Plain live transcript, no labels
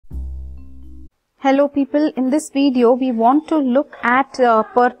Hello people, in this video we want to look at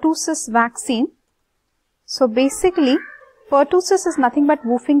pertussis vaccine. So basically pertussis is nothing but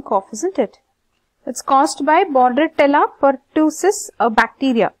whooping cough, isn't it? It's caused by Bordetella pertussis, a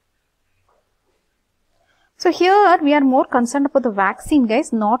bacteria. So here we are more concerned about the vaccine,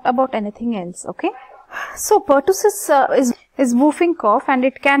 guys, not about anything else, okay? So pertussis is whooping cough, and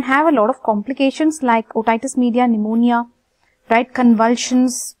it can have a lot of complications like otitis media, pneumonia, right,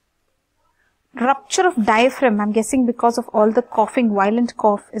 convulsions, rupture of diaphragm, I'm guessing because of all the coughing, violent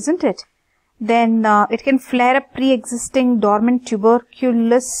cough, isn't it? Then it can flare up pre-existing dormant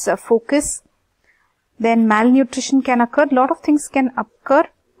tuberculous focus. Then malnutrition can occur. Lot of things can occur,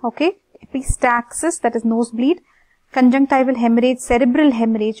 okay? Epistaxis, that is nosebleed, conjunctival hemorrhage, cerebral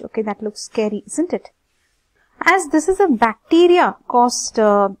hemorrhage, okay, that looks scary, isn't it? As this is a bacteria caused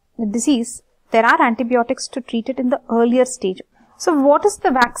disease, there are antibiotics to treat it in the earlier stage. So what is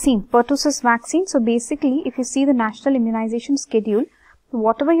the vaccine? Pertussis vaccine. So basically, if you see the national immunization schedule,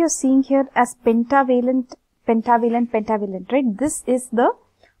 whatever you're seeing here as pentavalent, right? This is the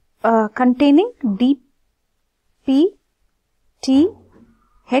containing DPT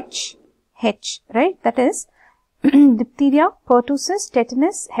right? That is diphtheria, pertussis,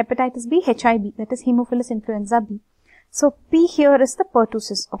 tetanus, hepatitis B, HIV, that is Haemophilus influenza B. So P here is the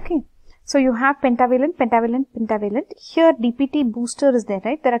pertussis, okay? So you have pentavalent. Here DPT booster is there,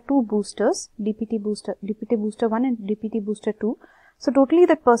 right? There are two boosters, DPT booster 1 and DPT booster 2. So totally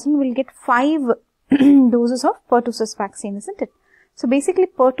that person will get 5 doses of pertussis vaccine, isn't it? So basically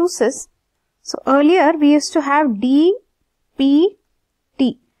pertussis, so earlier we used to have DPT,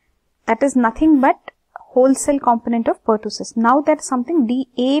 that is nothing but whole cell component of pertussis. Now that's something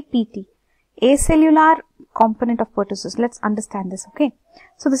DAPT, acellular component of pertussis. Let's understand this, okay?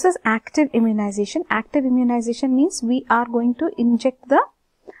 So this is active immunization. Active immunization means we are going to inject the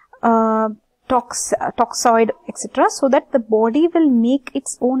toxoid, etc., so that the body will make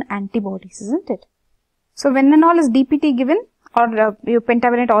its own antibodies, isn't it? So when and all is DPT given, or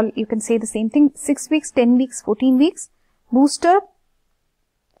pentavalent, all you can say the same thing, 6 weeks, 10 weeks, 14 weeks. Booster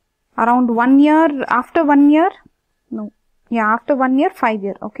around 1 year, after 1 year, after 1 year, 5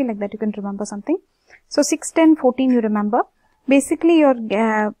 year, okay, like that you can remember something. So 6, 10, 14 you remember. Basically we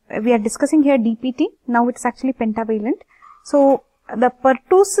are discussing here DPT, now it's actually pentavalent. So the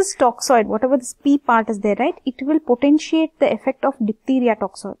pertussis toxoid, whatever this P part is there, right, it will potentiate the effect of diphtheria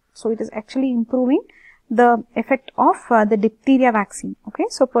toxoid. So it is actually improving the effect of the diphtheria vaccine, okay?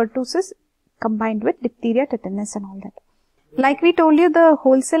 So pertussis combined with diphtheria, tetanus and all that. Like we told you, the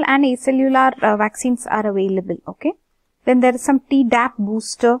whole cell and acellular vaccines are available, okay? Then there is some Tdap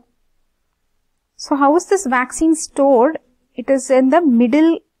booster. So how is this vaccine stored? It is in the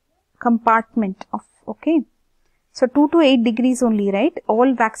middle compartment of, okay? So 2 to 8 degrees only, right?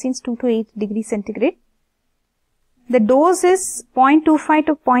 All vaccines 2 to 8 degrees centigrade. The dose is 0.25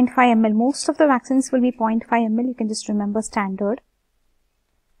 to 0.5 ml. Most of the vaccines will be 0.5 ml. You can just remember standard.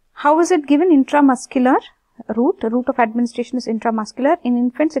 How is it given? Intramuscular route. The route of administration is intramuscular. In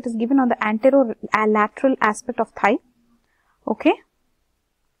infants, it is given on the anterolateral aspect of thigh. Okay.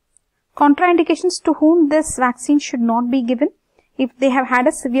 Contraindications to whom this vaccine should not be given: if they have had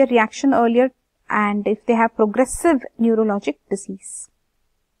a severe reaction earlier and if they have progressive neurologic disease.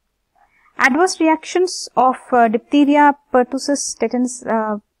 Adverse reactions of diphtheria, pertussis, tetanus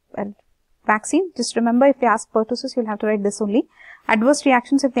vaccine. Just remember, if they ask pertussis, you'll have to write this only. Adverse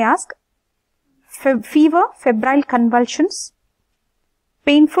reactions, if they ask: fever, febrile convulsions,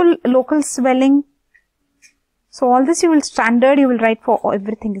 painful local swelling. So all this you will write for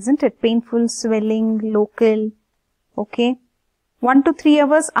everything, isn't it? Painful, swelling, local, okay. 1 to 3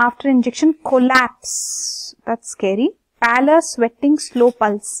 hours after injection, collapse. That's scary. Pallor, sweating, slow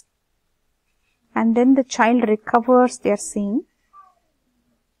pulse. And then the child recovers, they are saying.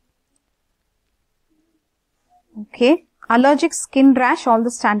 Okay. Allergic skin rash, all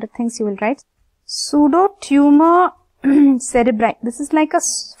the standard things you will write. Pseudotumor cerebri. This is like a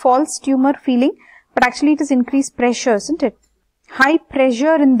false tumor feeling, but actually it is increased pressure, isn't it? High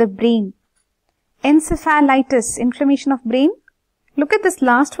pressure in the brain. Encephalitis, inflammation of brain. Look at this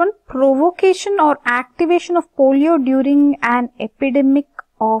last one. Provocation or activation of polio during an epidemic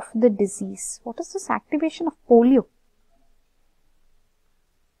of the disease. What is this activation of polio?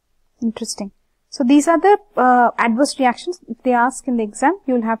 Interesting. So these are the adverse reactions. If they ask in the exam,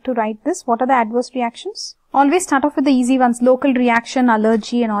 you will have to write this. What are the adverse reactions? Always start off with the easy ones. Local reaction,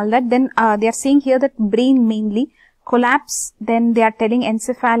 allergy and all that. Then they are saying here that brain mainly. Collapse. Then they are telling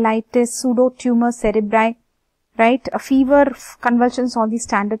encephalitis, pseudotumor cerebri. Right? A fever, convulsions, all these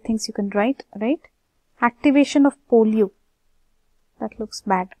standard things you can write. Right? Activation of polio. That looks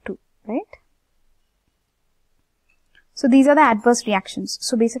bad too. Right? So these are the adverse reactions.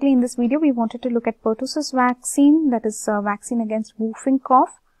 So basically in this video we wanted to look at pertussis vaccine, that is vaccine against whooping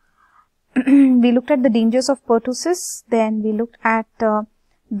cough. We looked at the dangers of pertussis, then we looked at the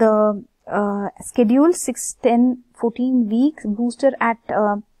schedule 6, 10, 14 weeks, booster at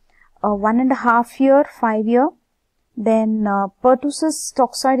 1.5 year, 5 year. Then pertussis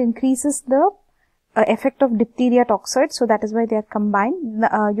toxoid increases the effect of diphtheria toxoid, so that is why they are combined.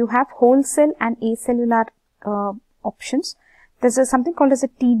 You have whole cell and acellular options. There's something called as a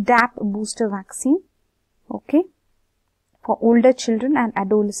Tdap booster vaccine, okay, for older children and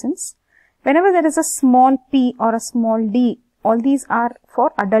adolescents. Whenever there is a small p or a small d, all these are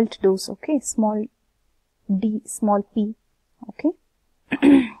for adult dose, okay, small d, small p, okay.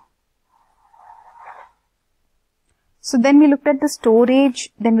 So then we looked at the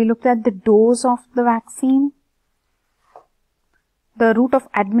storage, then we looked at the dose of the vaccine, the route of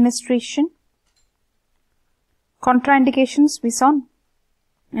administration, contraindications we saw,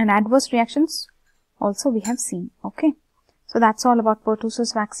 and adverse reactions also we have seen, okay. So that's all about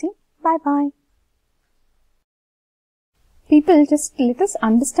pertussis vaccine. Bye bye. People, just let us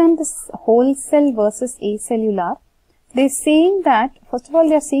understand this whole cell versus acellular. They're saying that, first of all,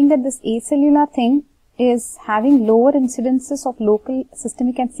 they are saying that this acellular thing is having lower incidences of local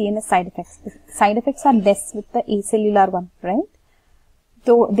systemic and CNS side effects. The side effects are less with the acellular one, right?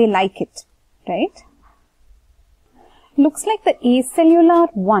 Though they like it, right? Looks like the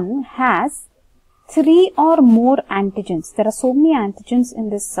acellular one has 3 or more antigens. There are so many antigens in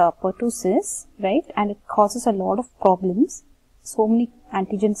this pertussis, right? And it causes a lot of problems. So many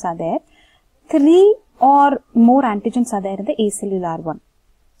antigens are there. 3 or more antigens are there in the acellular one.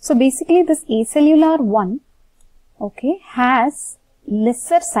 So basically this acellular one, okay, has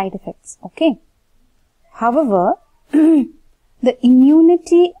lesser side effects, okay. However, the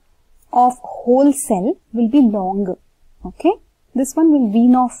immunity of whole cell will be longer, okay. This one will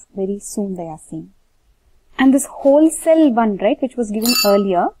wean off very soon, they are saying. And this whole cell one, right, which was given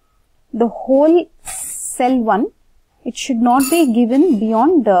earlier, the whole cell one, it should not be given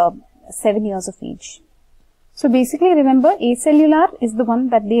beyond 7 years of age. So basically remember, acellular is the one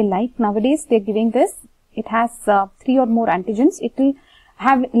that they like nowadays. They are giving this. It has 3 or more antigens. It will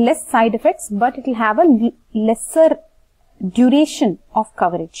have less side effects, but it will have a lesser duration of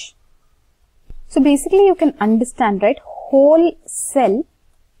coverage. So basically you can understand, right, whole cell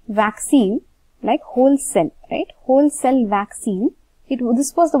vaccine, like whole cell, right, whole cell vaccine,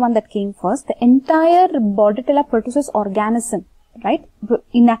 this was the one that came first. The entire Bordetella pertussis organism, right,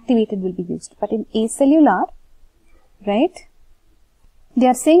 inactivated will be used. But in acellular, right, they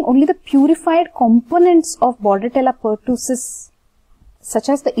are saying only the purified components of Bordetella pertussis, such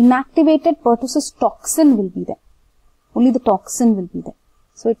as the inactivated pertussis toxin, will be there. Only the toxin will be there.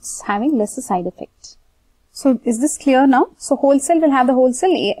 So it's having lesser side effects. So is this clear now? So whole cell will have the whole cell,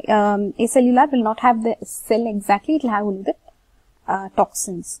 acellular will not have the cell exactly, it will have only the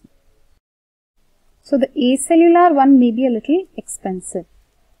toxins. So the acellular one may be a little expensive.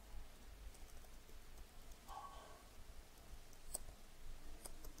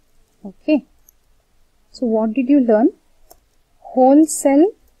 Okay. So what did you learn? Whole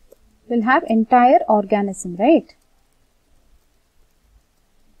cell will have entire organism, right?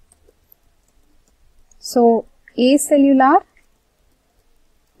 So acellular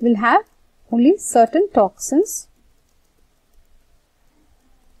will have only certain toxins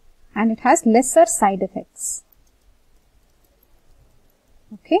and it has lesser side effects.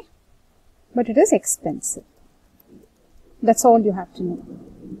 Okay. But it is expensive. That's all you have to know.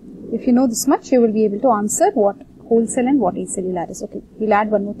 If you know this much, you will be able to answer what whole cell and what acellular is. Okay, we'll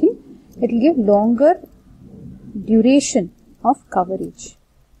add one more thing. It will give longer duration of coverage,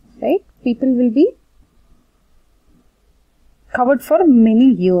 right? People will be covered for many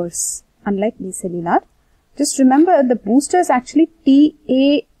years, unlike acellular. Just remember, the booster is actually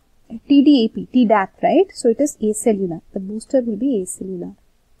TDAP, right? So it is acellular. The booster will be acellular.